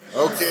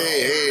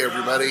Okay, hey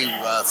everybody.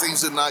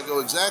 Things did not go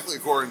exactly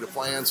according to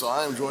plan, so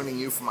I am joining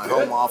you from my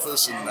home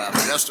office in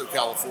Modesto,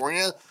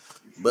 California,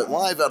 but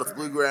live out of the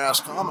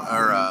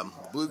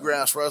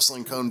Bluegrass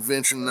Wrestling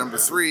Convention number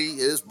 3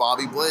 is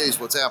Bobby Blaze.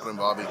 What's happening,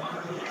 Bobby?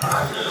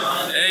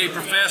 Hey,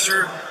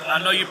 Professor.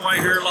 I know you probably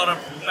hear a lot of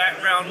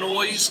background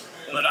noise,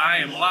 but I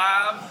am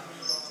live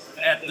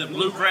at the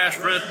Bluegrass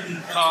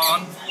Wrestling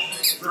Con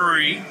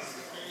 3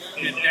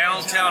 in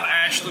downtown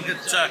Ashland,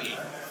 Kentucky.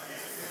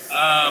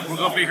 We're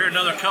going to be here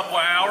another couple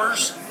of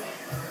hours,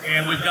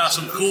 and we've got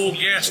some cool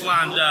guests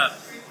lined up.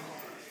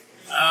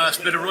 It's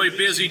been a really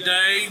busy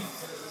day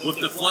with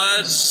the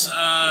floods,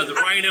 the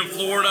rain in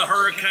Florida,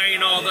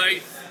 hurricane all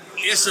day.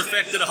 It's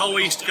affected the whole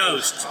East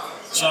Coast,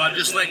 so I'll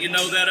just let you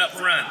know that up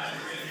front.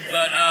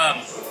 But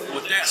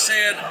with that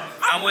said,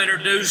 I'm going to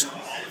introduce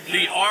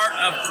the Art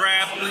of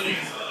Grappling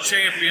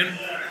champion,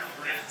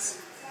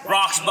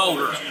 Brox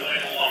Boulder.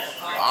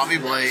 Bobby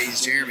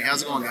Blaze, Jeremy,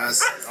 how's it going,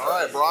 guys? All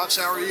right, Brox,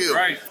 how are you?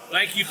 Right.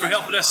 Thank you for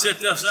helping us set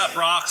this up,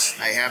 Brox.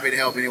 Hey, happy to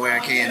help any way I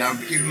can.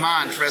 Keep in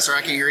mind, Professor,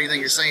 I can't hear anything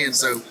you're saying,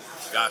 so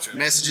Gotcha.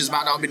 Messages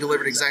might not be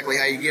delivered exactly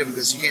how you give them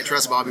because you can't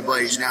trust Bobby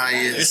Blaze. You know how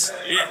he is.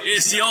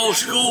 It's the old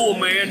school,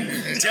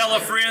 man. Tell a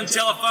friend,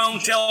 telephone,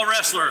 tell a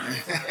wrestler.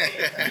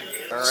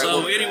 Right,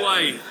 so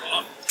anyway,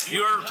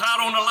 you're tied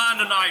on the line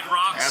tonight,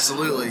 Brox.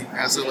 Absolutely.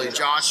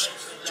 Josh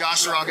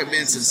Rocket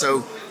Benson.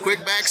 So,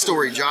 quick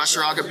backstory. Josh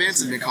Rocket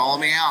Benson been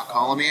calling me out.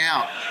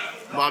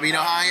 Bobby, you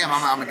know how I am.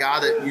 I'm a guy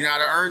that you got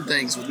to earn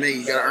things with me.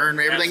 You got to earn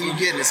everything you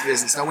get in this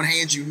business. No one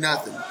hands you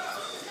nothing.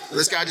 So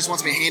this guy just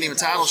wants me to hand him a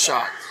title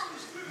shot.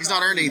 He's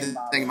not earned anything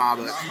in my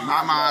book,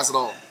 not in my eyes at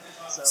all.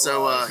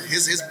 So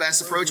his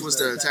best approach was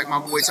to attack my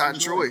boy Titan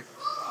Troy.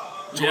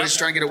 Troy's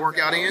trying to get a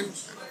workout in,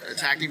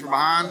 attacked him from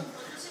behind,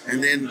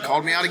 and then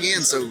called me out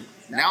again. So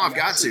now I've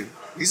got to.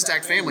 He's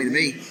attacked family to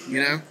me,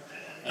 you know.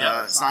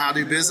 It's not how I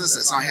do business.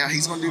 That's not how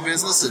he's going to do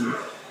business, and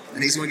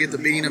he's going to get the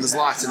beating of his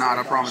life tonight.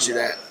 I promise you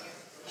that.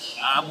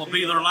 I will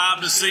be there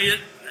live to see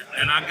it,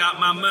 and I got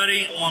my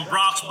money on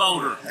Brox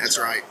Boulder. That's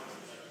right.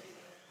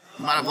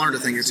 Might have learned a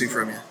thing or two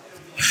from you.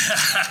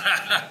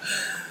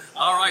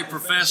 All right,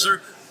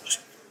 Professor.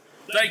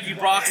 Thank you,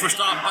 Brox, for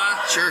stopping by.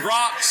 Sure.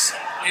 Brox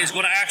is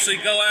going to actually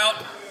go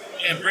out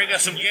and bring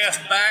us some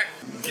guests back.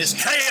 It's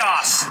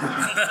chaos.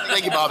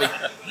 Thank you, Bobby.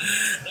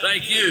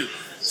 Thank you.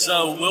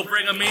 So we'll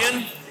bring them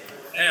in.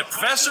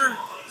 Professor?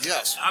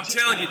 Yes. I'm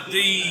telling you,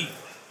 the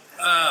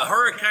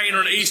hurricane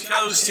on the East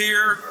Coast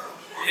here,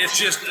 it's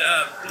just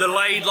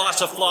delayed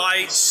lots of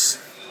flights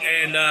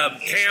and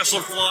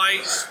canceled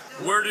flights.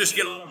 We're just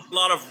getting a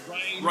lot of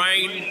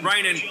rain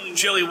and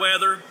chilly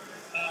weather,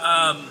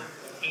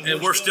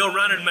 and we're still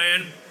running,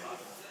 man.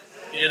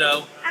 You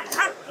know.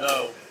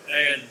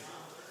 And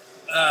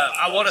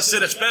I want to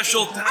send a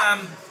special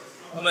time.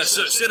 I'm going to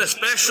send a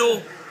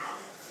special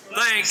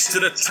thanks to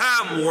the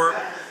Time Warp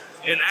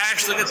in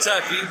Ashland,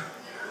 Kentucky.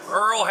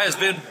 Earl has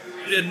been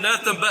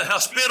nothing but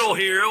hospitable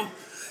here.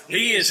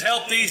 He has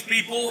helped these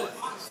people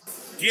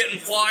getting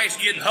flights,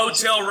 getting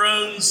hotel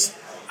rooms.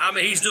 I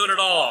mean, he's doing it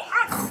all.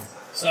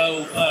 So,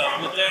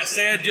 with that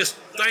said, just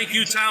thank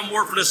you, Time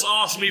Warp, for this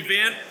awesome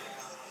event.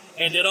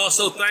 And then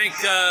also thank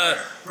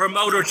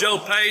promoter Joe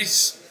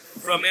Pace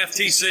from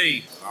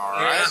FTC. All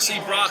right. And I see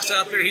Brox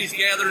out there. He's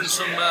gathering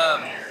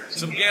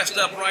some guests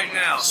up right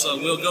now. So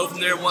we'll go from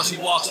there once he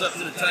walks up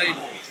to the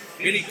table.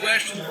 Any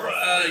questions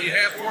you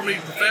have for me,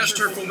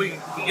 Professor, before we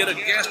get a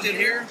guest in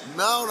here?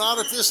 No, not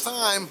at this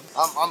time.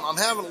 I'm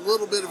having a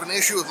little bit of an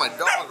issue with my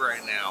dog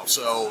right now,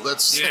 so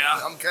that's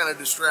I'm kind of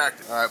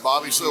distracted. All right,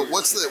 Bobby. So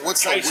what's the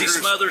Tracy weirdest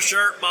Smothers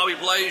shirt, Bobby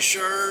Blaze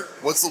shirt.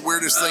 What's the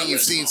weirdest thing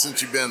you've seen since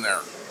you've been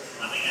there?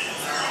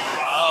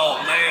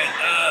 Oh man,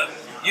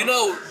 you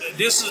know,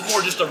 this is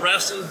more just a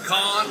wrestling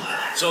con,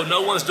 so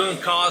no one's doing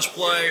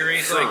cosplay or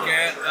anything like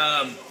that.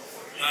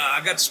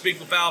 I got to speak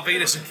with Val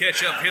Venis and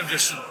catch up with him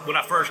just when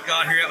I first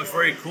got here. That was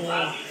very cool.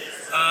 Met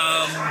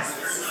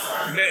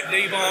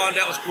Devon.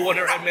 That was cool. I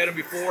never had met him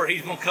before.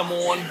 He's going to come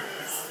on.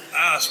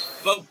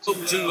 Spoke to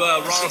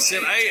Ron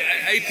Simmons.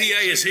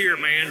 APA is here,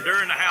 man.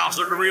 They're in the house.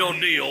 They're the real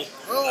deal.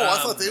 Oh, I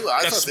thought they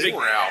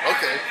were out.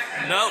 Okay.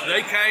 No,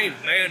 they came,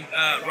 man.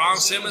 Ron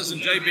Simmons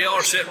and JBL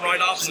are sitting right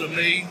opposite of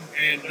me,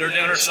 and they're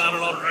down there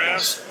signing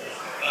autographs.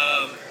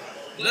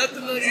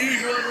 Nothing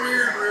unusual and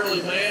weird,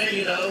 really, man.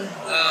 You know,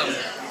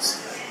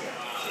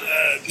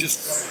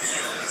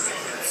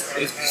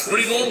 it's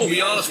pretty normal, to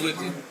be honest with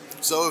you.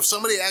 So if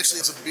somebody actually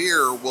gets a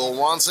beer, will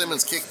Ron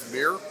Simmons kick the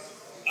beer?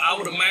 I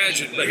would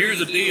imagine, but here's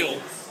the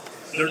deal.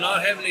 They're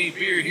not having any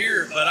beer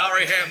here, but I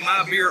already have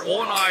my beer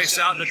on ice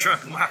out in the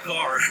trunk of my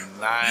car.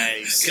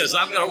 Nice. Because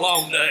I've got a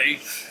long day,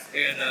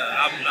 and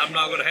I'm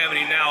not going to have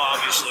any now,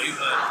 obviously.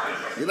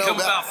 But come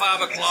about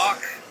 5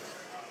 o'clock,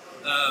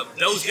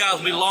 those guys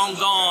will be long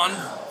gone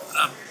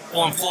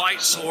on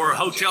flights or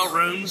hotel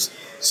rooms.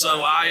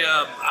 So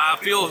I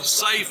feel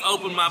safe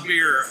opening my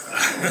beer.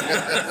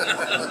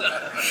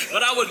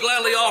 But I would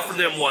gladly offer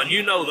them one.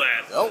 You know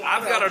that. Oh,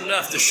 I've got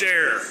enough to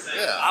share.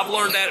 Yeah. I've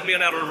learned that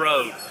being out on the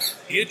road.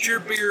 Get your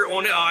beer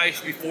on the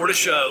ice before the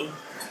show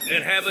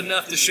and have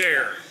enough to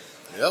share.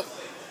 Yep.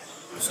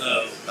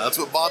 So That's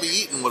what Bobby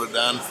Eaton would have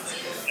done.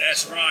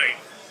 that's right.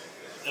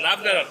 And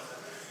I've got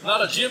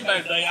not a gym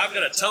bag today. I've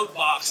got a tote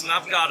box, and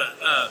I've got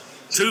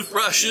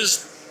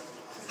toothbrushes,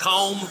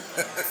 comb,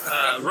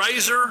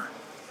 razor.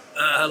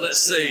 Let's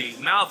see,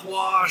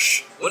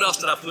 mouthwash. What else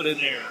did I put in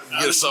there? You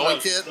get a sewing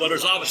kit? Well,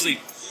 there's obviously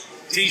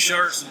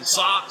t-shirts and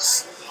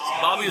socks.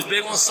 Bobby was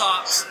big on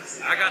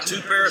socks. I got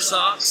 2 pair of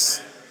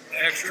socks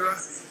extra.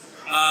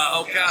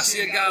 Okay, I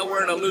see a guy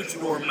wearing a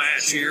luchador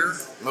match here.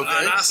 Okay.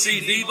 And I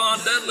see Devon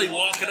Dudley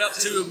walking up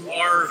to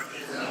our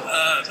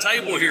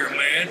table here,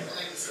 man.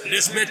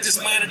 Just met this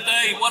man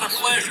today. What a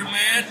pleasure,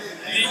 man.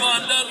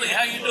 Devon Dudley,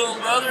 how you doing,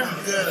 brother?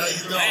 Good, how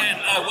you doing? Man,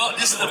 well,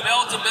 this is the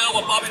Bell to Bell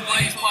with Bobby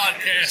Blaze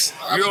podcast.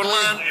 You're on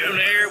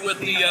the air with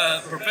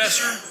the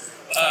professor,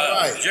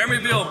 right.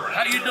 Jeremy Bilber.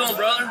 How you doing,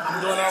 brother?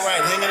 I'm doing all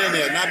right, hanging in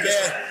there. Not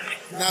bad.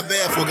 Not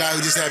bad for a guy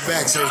who just had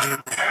back surgery.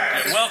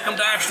 Welcome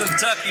to Ashland,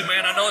 Kentucky,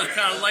 man. I know it's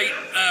kind of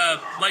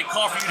late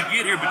call for you to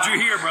get here, but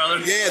you're here, brother.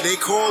 Yeah, they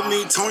called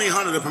me. Tony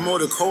Hunter, the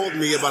promoter, called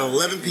me about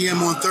 11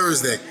 p.m. on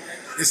Thursday.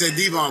 They said,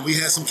 Devon, we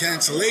had some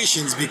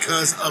cancellations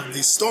because of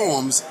the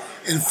storms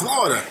in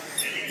Florida.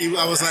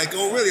 I was like,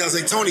 oh, really? I was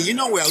like, Tony, you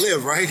know where I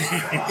live, right?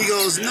 He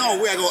goes, no,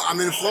 where? I go, I'm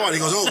in Florida. He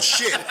goes, oh,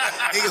 shit.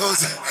 He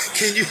goes,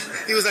 can you?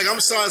 He was like, I'm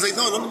sorry. I was like,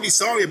 no, nothing to be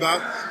sorry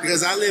about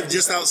because I live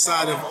just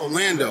outside of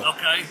Orlando.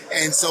 Okay.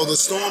 And so the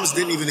storms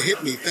didn't even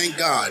hit me, thank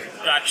God.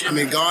 Gotcha. I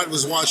mean, God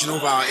was watching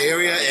over our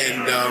area,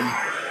 and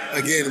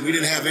again, we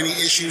didn't have any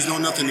issues, no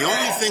nothing. The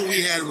only thing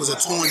we had was a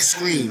torn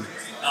screen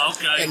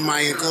Okay. in my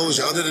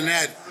enclosure. Other than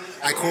that,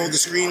 I called the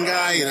screen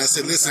guy and I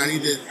said, listen, I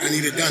need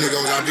it done. He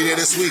goes, I'll be there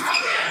this week.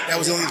 That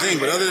was the only thing.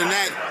 But other than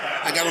that,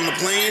 I got on the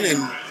plane and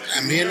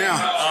I'm here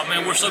now. Oh,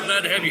 man, we're so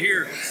glad to have you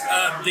here.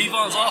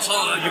 Devon's also,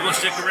 you're going to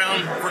stick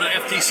around for the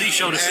FTC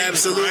show to see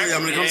Absolutely. him, right?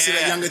 I'm going to come see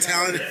that younger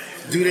talent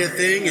do their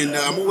thing. And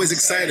I'm always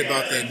excited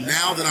about that.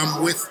 Now that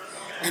I'm with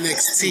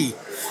NXT,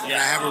 and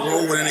I have a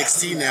role with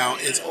NXT now,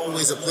 it's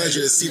always a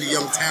pleasure to see the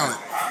young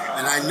talent.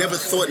 And I never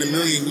thought in a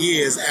million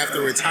years after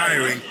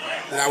retiring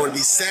that I would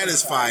be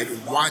satisfied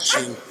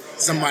watching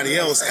somebody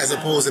else as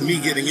opposed to me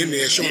getting in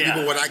there showing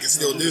people what I can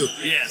still do.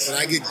 Yes. But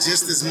I get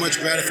just as much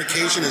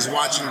gratification as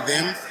watching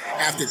them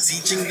after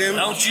teaching them.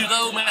 Don't you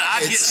though, man?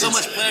 I get so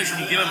much pleasure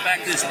from giving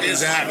back to this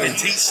business. Exactly. And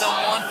teach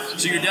someone.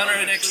 So you're down there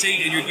at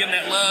NXT and you're giving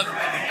that love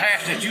and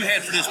passion that you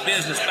had for this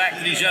business back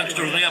to these youngsters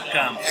when they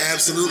upcome.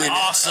 Absolutely.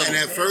 Awesome. And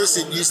at first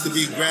it used to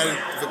be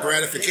for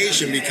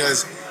gratification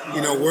because,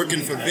 you know,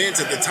 working for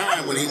Vince at the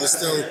time when he was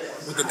still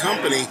with the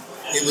company,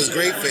 it was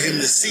great for him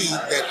to see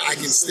that I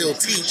can still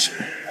teach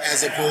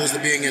as opposed to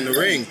being in the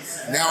ring.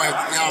 Now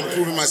I'm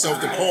proving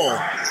myself to Paul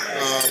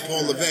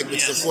Levesque,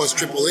 which is of course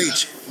Triple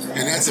H,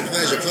 and that's a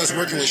pleasure. Plus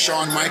working with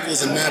Shawn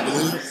Michaels and Matt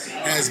Balloon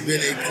has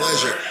been a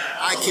pleasure.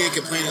 I can't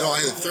complain at all.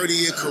 I had a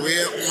 30-year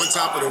career on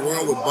top of the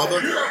world with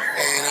Bubba,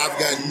 and I've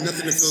got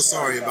nothing to feel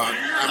sorry about.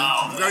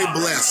 I'm very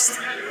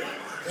blessed.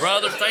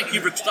 Brother, thank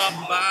you for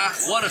stopping by.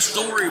 What a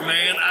story,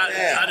 man.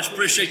 I just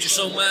appreciate you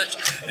so much.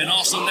 And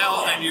also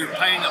now that you're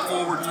paying it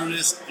forward through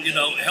this, you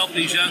know, help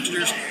these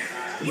youngsters.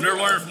 When they're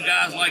learning from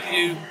guys like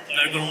you,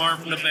 they're going to learn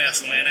from the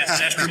best, man.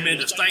 That's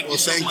tremendous. Thank you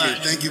so much.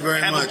 Thank you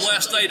very much. Have a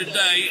blessed day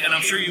today, and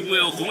I'm sure you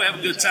will. We'll have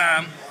a good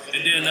time.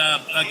 And then,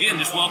 again,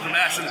 just welcome to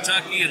Ashland,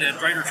 Kentucky and the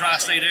greater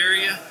tri-state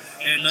area.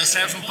 And let's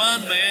have some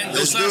fun, man.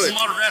 Let's Go do sign it. some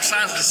autograph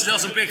signs and sell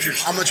some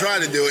pictures. I'm going to try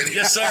to do it.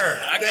 Yes, sir.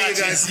 I got Thank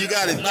you, guys. You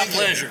got it. My Thank you.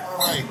 pleasure. All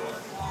right.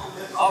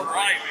 All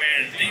right,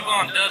 man.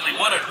 Devon Dudley,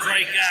 what a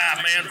great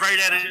guy, man. Great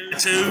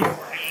attitude.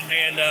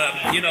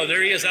 And, you know,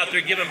 there he is out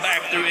there giving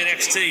back through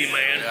NXT,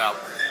 man. Yeah.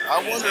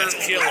 I wonder,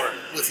 That's killer.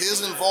 with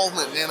his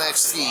involvement in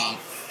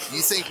NXT,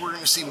 you think we're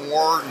going to see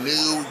more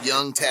new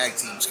young tag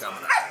teams coming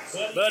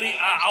out? Buddy,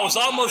 I was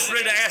almost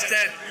ready to ask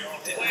that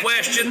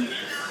question,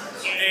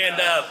 and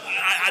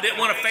I didn't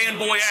want to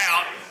fanboy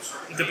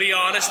out, to be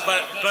honest,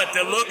 but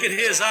to look at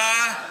his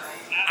eye,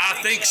 I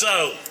think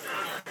so.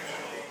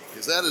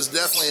 Because that is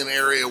definitely an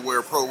area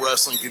where pro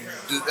wrestling could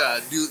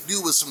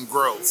do with some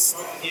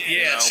growth.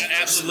 Yes, You know?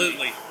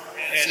 absolutely.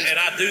 And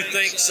I do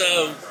think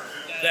so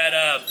that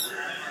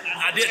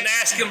I didn't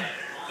ask him,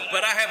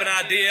 but I have an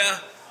idea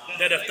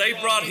that if they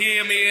brought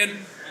him in,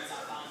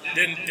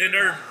 then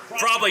they're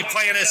probably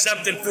planning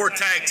something for a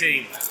tag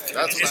team.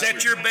 Is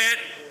that your bet?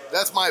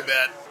 That's my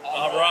bet.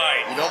 All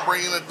right. You don't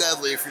bring in a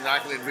Deadly if you're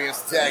not going to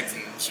advance the tag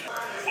teams.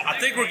 I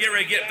think we're getting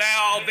ready to get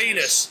Val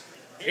Venus.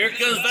 Here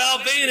comes Val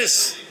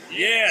Venus.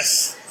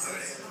 Yes.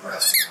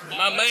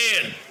 My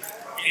man.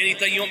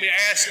 Anything you want me to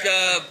ask,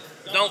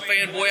 don't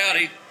fanboy out.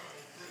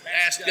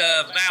 Ask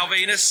Val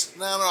Venus.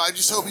 No, I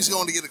just hope he's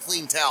going to get a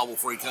clean towel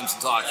before he comes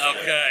to talk to you.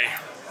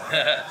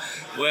 Okay.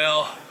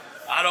 Well,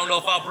 I don't know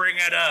if I'll bring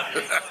that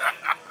up.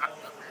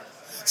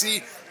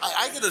 See,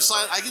 I get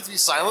to be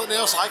silent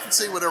now, so I can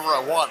say whatever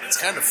I want. It's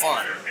kind of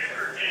fun.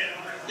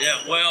 Yeah,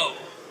 well,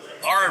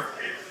 our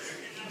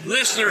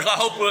listeners, I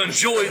hope will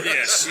enjoy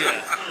this.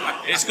 Yeah.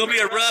 It's going to be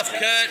a rough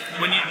cut.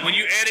 When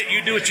you edit,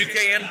 you do what you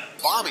can.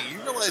 Bobby,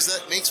 you realize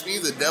that makes me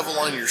the devil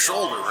on your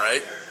shoulder,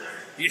 right?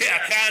 Yeah,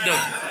 kind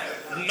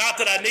of. Not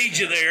that I need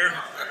you there.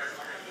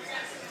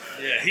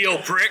 Yeah, heel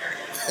prick.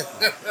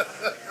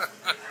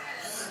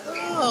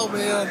 Oh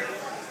man,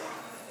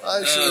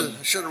 I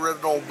should have read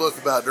an old book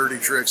about dirty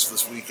tricks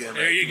this weekend.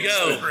 There you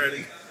go.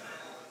 Ready.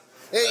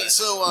 Hey,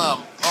 so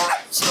all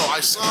right, so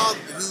I saw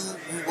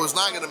who was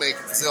not going to make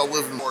it because they all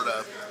live in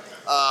Florida.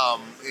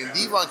 And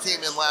Devon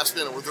came in last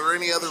minute. Were there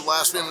any other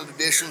last minute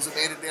additions that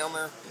made it down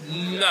there?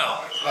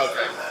 No.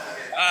 Okay.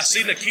 I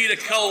see Nikita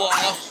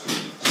Koloff.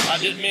 I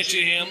didn't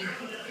mention him.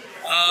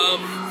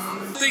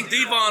 I think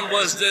Devon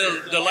was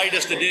the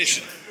latest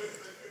addition.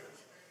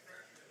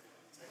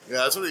 Yeah,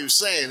 that's what he was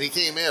saying. He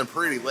came in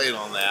pretty late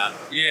on that.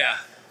 Yeah.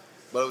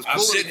 But it was I'm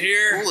cool, sitting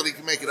here cool that he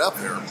can make it up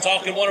there.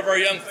 Talking to one of our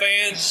young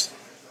fans.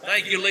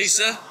 Thank you,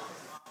 Lisa.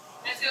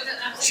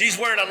 She's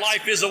wearing a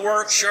Life is a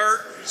Work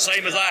shirt,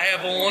 same as I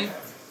have on.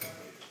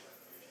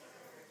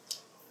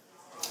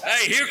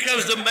 Hey, here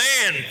comes the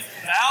man,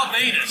 Al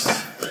Venus.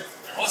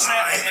 What's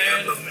happening,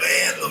 man? The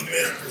man, the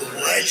myth, the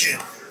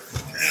legend.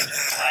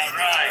 All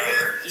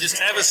right. Just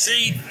have a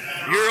seat.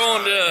 You're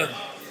on the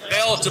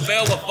Bell to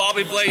Bell with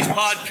Bobby Blaze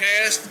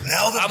podcast.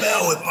 Bell to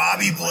Bell with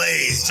Bobby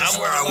Blaze. Just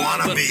where I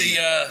want to be.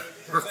 The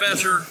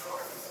Professor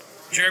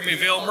Jeremy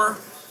Vilmer.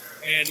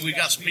 And we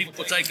got some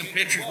people taking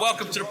pictures.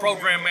 Welcome to the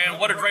program, man.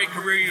 What a great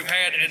career you've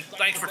had, and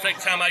thanks for taking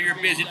time out of your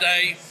busy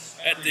day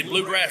at the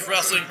Bluegrass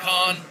Wrestling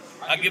Con.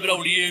 I give it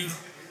over to you.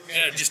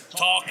 Just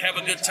talk, have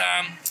a good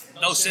time.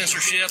 No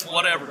censorship,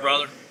 whatever,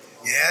 brother.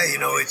 Yeah,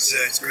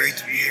 it's great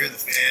to be here. The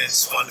fans,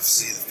 it's fun to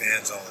see the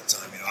fans all the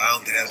time. I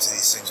don't get out to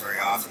these things very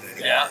often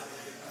anymore. Yeah.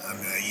 I'm,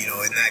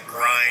 in that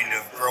grind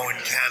of growing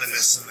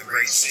cannabis in the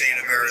great state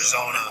of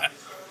Arizona,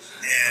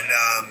 and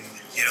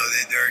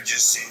they're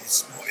just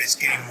it's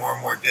getting more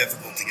and more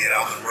difficult to get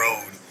out on the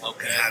road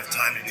and have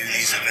time to do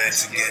these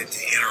events and get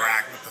to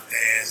interact with the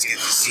fans, get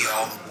to see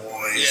all the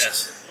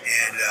boys,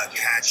 and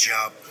catch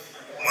up.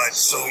 But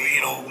so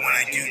when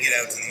I do get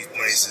out to these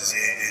places,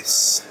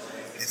 it's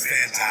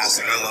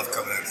fantastic. I love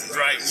coming out to these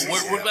places.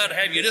 Right, we're glad to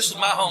have you. This is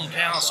my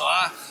hometown, so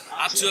I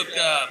took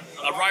a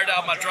right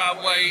out my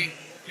driveway.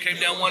 Came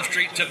down one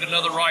street, took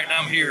another right, and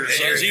I'm here.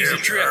 So it's an easy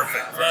trip.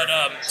 Perfect. But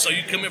so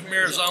you come in from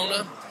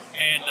Arizona,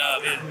 and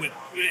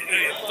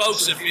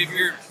folks, if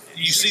you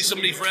see some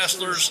of these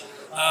wrestlers,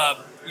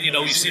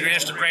 you see their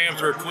Instagrams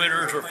or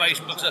Twitters or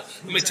Facebooks.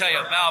 Let me tell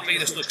you, Val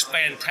Venus looks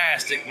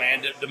fantastic,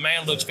 man. The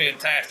man looks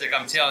fantastic.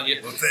 I'm telling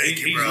you. Well, thank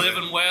you, he's brother.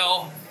 living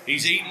well.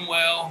 He's eating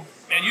well.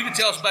 And you can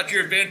tell us about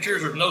your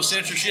adventures. There's no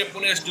censorship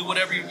on this. Do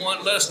whatever you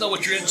want. Let us know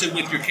what you're into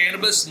with your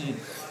cannabis and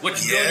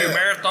what you're doing, your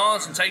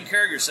marathons, and taking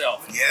care of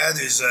yourself. Yeah,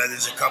 there's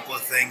a couple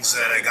of things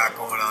that I got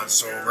going on.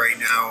 So right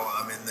now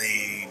I'm in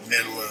the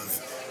middle of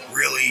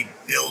really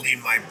building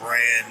my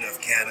brand of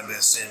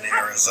cannabis in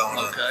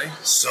Arizona. Okay.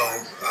 So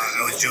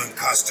I was doing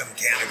custom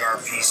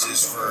Cannagar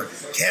pieces for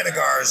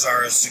Cannagars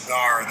are a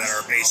cigar that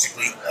are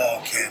basically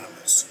all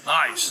cannabis.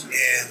 Nice.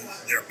 And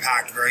they're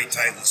packed very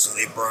tightly so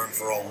they burn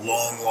for a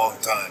long, long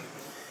time.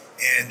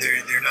 And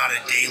they're not a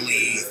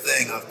daily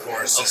thing, of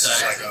course. This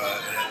is like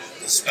a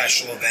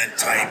special event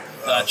type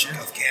of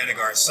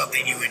Cannagar.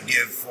 Something you would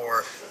give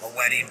for a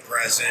wedding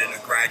present, a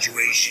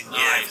graduation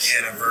gift,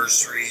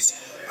 anniversaries.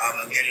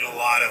 I'm getting a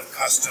lot of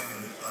custom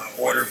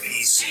order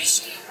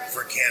pieces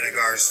for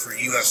Cannagars for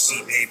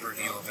UFC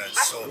pay-per-view events.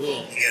 So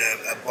you get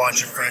a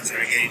bunch of friends that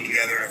are getting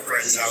together at a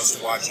friend's house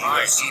to watch a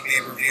UFC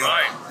pay-per-view.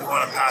 They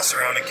want to pass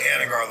around a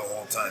Cannagar the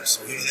whole time.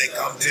 So who do they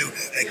come to?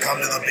 They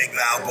come to the big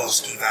Val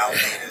Boski, Val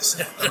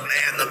Venus, the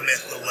man, the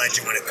myth, the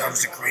legend when it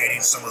comes to creating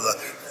some of the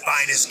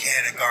finest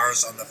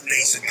Cannagars on the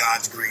face of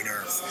God's green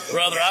earth.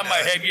 Brother, I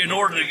might have you an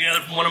order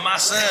together from one of my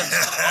sons.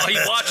 He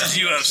watches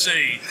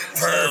UFC.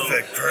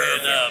 Perfect.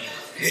 Anyway.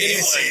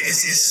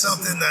 It's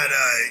something that,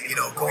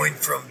 going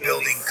from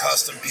building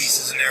custom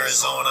pieces in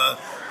Arizona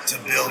to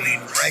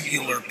building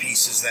regular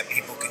pieces that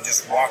people can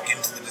just walk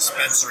into the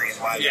dispensary and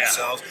buy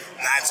themselves,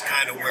 that's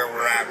kind of where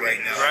we're at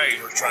right now.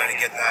 Right. We're trying to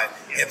get that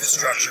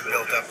infrastructure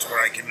built up to where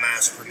I can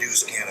mass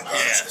produce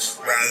Cannagars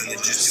rather than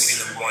just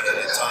doing them one at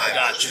a time.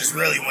 Gotcha. It's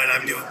really when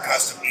I'm doing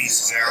custom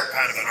pieces, they're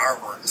kind of an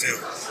artwork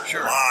too. Sure.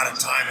 A lot of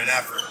time and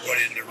effort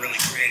put into really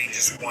creating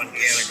just one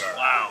Cannagar.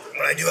 Wow.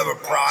 But I do have a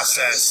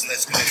process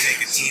that's going to take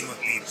a team of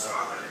people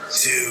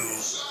to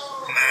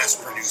mass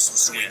produce them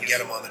so we can get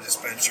them on the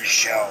dispensary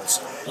shelves.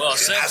 Well, and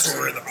that's what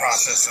we're in the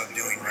process of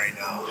doing right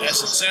now. As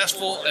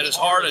successful and as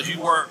hard as you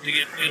work to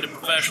get into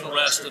professional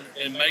wrestling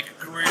and make a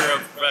career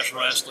of professional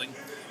wrestling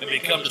and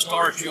become the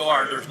star that you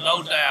are, there's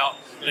no doubt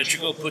that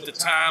you're going to put the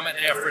time and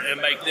effort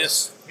and make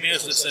this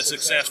business as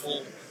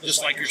successful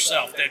just like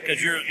yourself. Because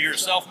you're a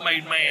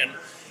self-made man.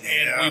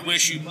 And we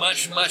wish you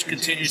much, much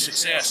continued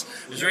success.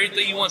 Is there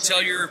anything you want to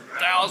tell your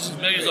thousands,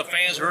 millions of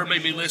fans who are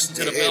maybe listening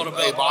to the Bell to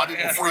Bell Bobby,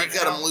 podcast? before you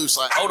cut them loose,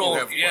 hold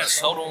on.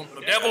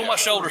 The devil on my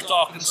shoulder's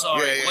talking.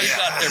 Sorry. What you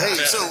got there? Hey,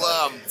 so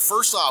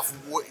first off,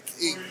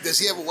 does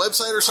he have a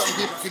website or something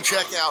people can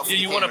check out? Do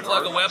you want to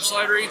plug a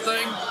website or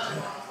anything?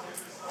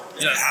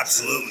 Yeah,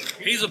 absolutely.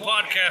 He's a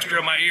podcaster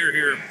in my ear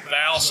here,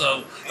 Val.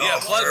 So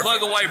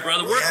plug away,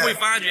 brother. Where can we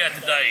find you at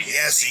today?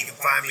 Yeah, so you can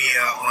find me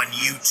on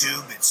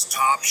YouTube. It's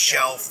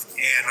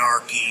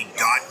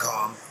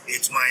TopShelfAnarchy.com.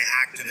 It's my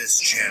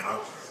activist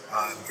channel.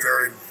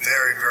 Very,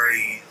 very,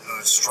 very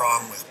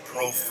strong with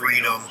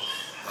pro-freedom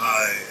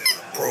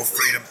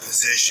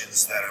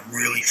positions that I'm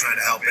really trying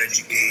to help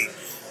educate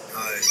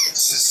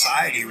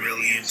society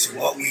really into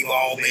what we've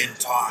all been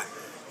taught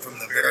from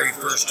the very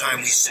first time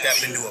we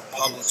step into a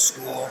public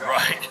school.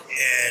 Right.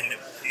 And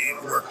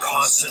we're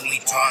constantly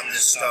taught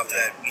this stuff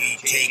that we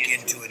take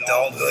into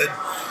adulthood.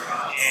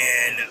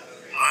 And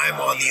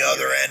I'm on the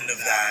other end of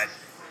that.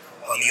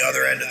 On the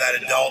other end of that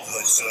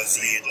adulthood. So as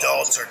the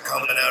adults are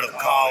coming out of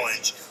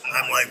college,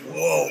 I'm like,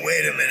 whoa,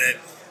 wait a minute.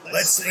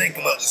 Let's think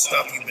about the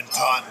stuff you've been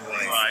taught in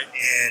life. Right.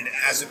 And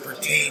as it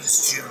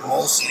pertains to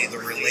mostly the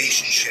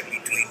relationship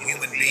between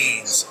human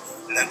beings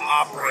that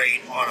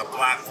operate on a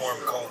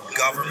platform called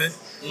government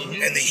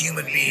and the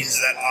human beings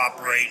that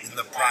operate in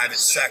the private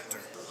sector.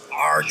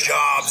 Our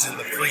jobs in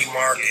the free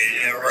market,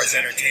 or as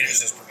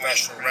entertainers, as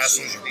professional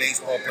wrestlers or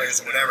baseball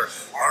players or whatever,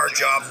 our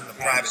jobs in the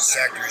private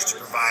sector is to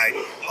provide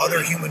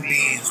other human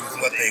beings with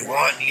what they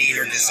want, need,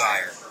 or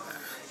desire.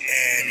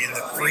 And in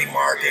the free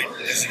market,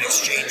 there's an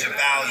exchange of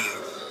value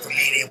for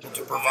being able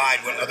to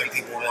provide what other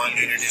people want,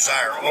 need, or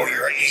desire. Oh,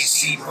 your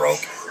AC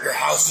broke, your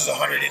house is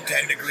 110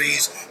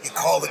 degrees, you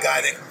call the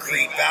guy that can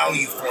create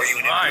value for you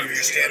and improve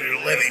your standard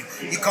of living.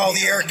 You call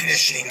the air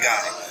conditioning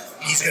guy.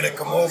 He's going to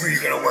come over,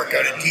 you're going to work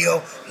out a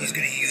deal, he's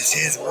going to use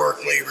his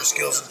work, labor,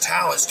 skills, and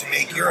talents to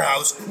make your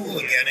house cool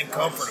again and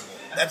comfortable.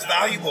 That's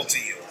valuable to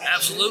you.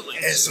 Absolutely.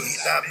 And so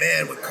that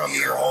man would come to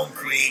your home,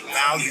 create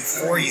value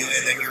for you,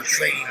 and then you're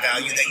trading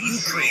value that you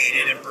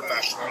created in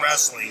professional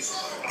wrestling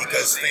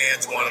because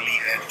fans want to be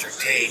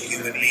entertained,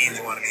 human beings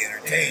want to be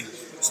entertained.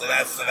 So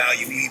that's the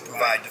value we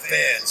provide to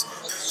fans.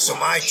 So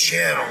my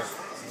channel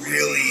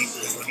really,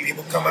 when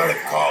people come out of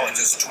college,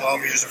 it's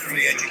 12 years of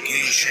free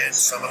education,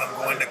 some of them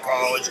going to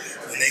college.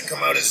 When they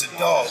come out as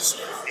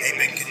adults, they've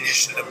been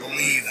conditioned to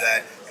believe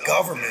that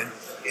government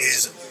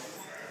is,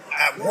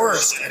 at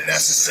worst, a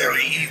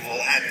necessary evil.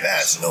 At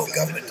best, no,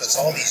 government does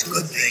all these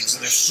good things,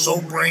 and they're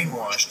so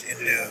brainwashed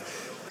into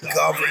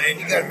government. And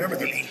you got to remember,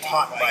 they're being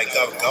taught by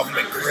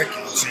government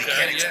curriculum, so you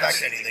can't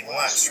expect anything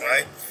less,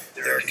 right?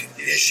 They're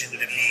conditioned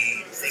to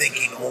be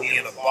thinking only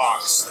in a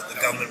box that the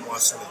government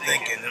wants them to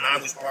think in, and I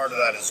was part of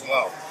that as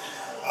well.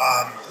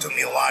 It took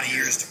me a lot of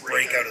years to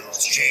break out of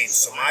those chains.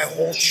 So my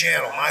whole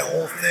channel, my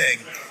whole thing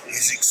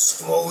is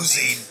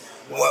exposing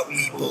what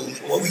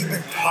we've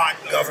been taught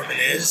government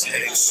is,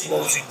 and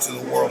exposing to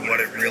the world what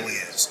it really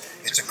is.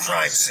 It's a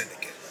crime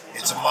syndicate.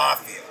 It's a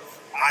mafia.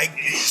 I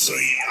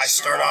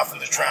start off in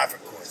the traffic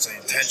courts. I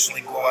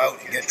intentionally go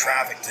out and get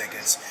traffic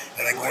tickets,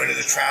 and I go into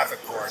the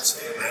traffic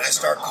courts, and I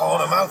start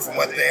calling them out for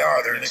what they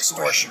are. They're an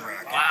extortion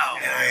racket. Wow.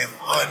 And I am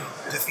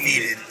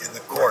undefeated in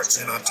the courts.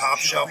 And on Top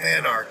Shelf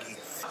Anarchy,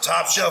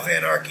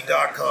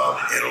 TopShelfAnarchy.com,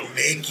 it'll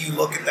make you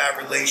look at that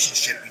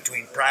relationship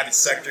between private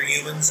sector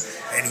humans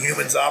and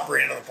humans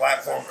operating on a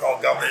platform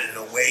called government in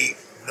a way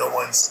no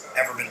one's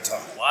ever been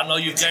taught. Well, I know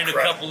you've gained a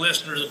couple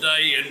listeners a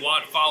day and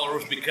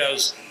followers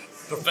because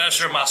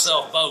Professor and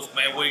myself both,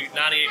 man, 98%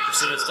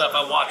 of the stuff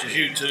I watch is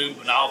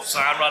YouTube, and I'll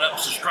sign right up and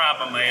subscribe,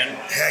 my man.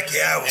 Heck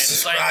yeah, well,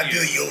 subscribe to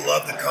it. You'll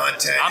love the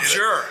content. I'm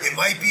sure. It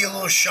might be a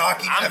little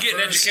shocking. I'm getting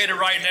educated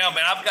right now,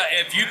 man.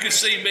 If you could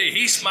see me,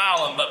 he's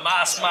smiling, but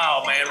my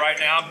smile, man, right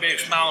now, I'm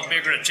smiling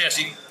bigger than a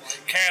Chessie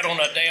cat on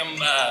a damn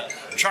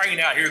train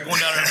out here going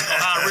down the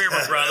Ohio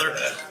River, brother.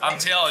 I'm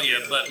telling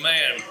you, but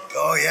man.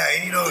 Oh, yeah,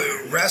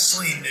 and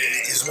wrestling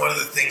is one of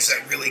the things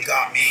that really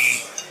got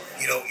me,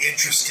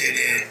 interested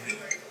in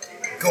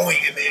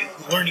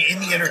learning in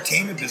the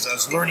entertainment business. I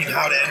was learning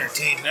how to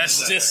entertain.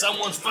 That's just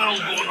someone's phone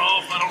going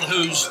off. I don't know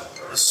whose.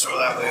 Let's throw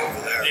that way over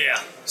there. Yeah.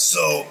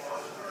 So,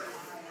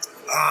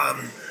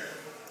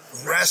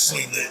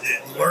 wrestling,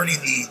 learning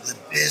the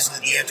business,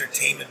 the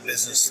entertainment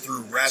business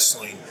through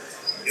wrestling,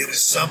 it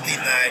was something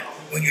that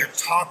when you're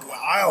talking,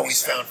 I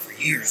always found for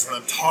years,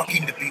 when I'm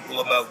talking to people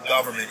about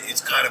government,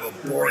 it's kind of a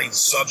boring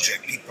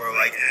subject. People are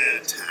like,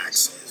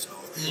 taxes.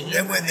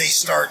 Then when they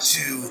start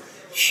to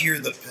hear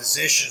the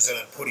positions that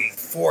I'm putting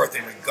forth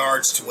in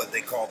regards to what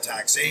they call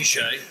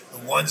taxation, the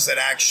ones that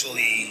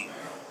actually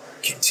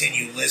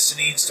continue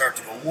listening start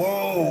to go,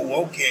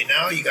 whoa, okay,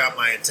 now you got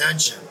my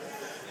attention.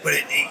 But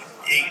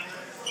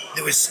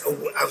I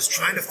was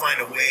trying to find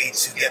a way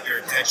to get their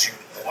attention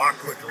a lot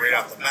quicker right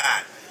off the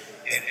bat.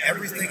 And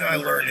everything I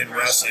learned in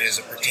wrestling as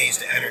it pertains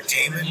to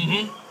entertainment,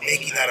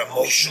 making that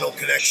emotional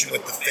connection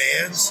with the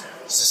fans,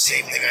 it's the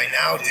same thing I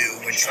now do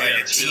when trying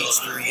to teach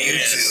through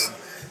YouTube.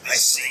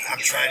 I'm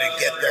trying to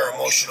get their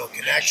emotional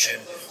connection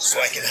so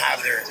I can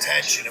have their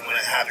attention. And when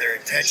I have their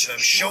attention, I'm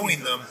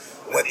showing them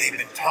what they've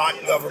been taught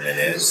government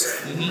is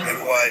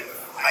and what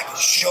I can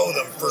show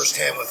them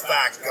firsthand with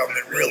facts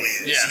government really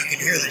is. Yeah. You can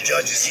hear the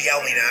judges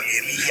yelling at me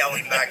and me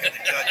yelling back at the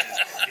judges.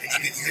 And you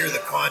can hear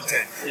the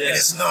content. Yeah. And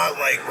it's not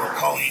like we're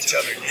calling each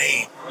other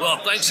names.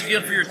 Well, thanks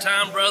again for your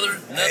time, brother.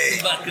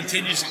 Nothing but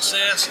continued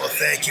success. Well,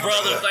 thank you,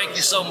 brother. Thank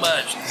you so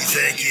much.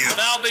 Thank you.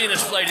 Val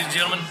Venis, ladies and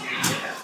gentlemen.